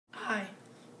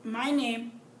My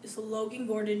name is Logan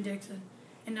Gordon Dixon,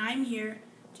 and I'm here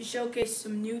to showcase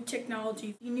some new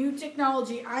technology. The new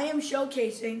technology I am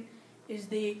showcasing is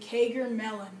the Kager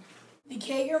Melon. The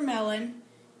Kager Melon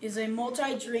is a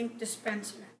multi-drink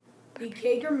dispenser. The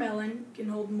Kager Melon can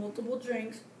hold multiple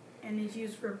drinks and is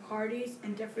used for parties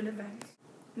and different events.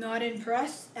 Not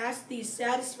impressed? Ask these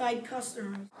satisfied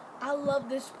customers. I love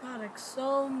this product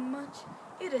so much.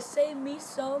 It has saved me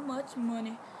so much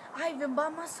money. I even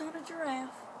bought my son a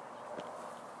giraffe.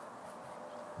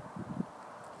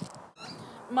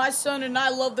 My son and I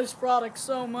love this product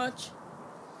so much.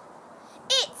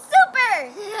 It's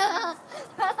super!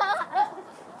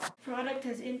 The product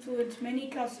has influenced many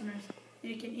customers,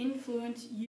 and it can influence you.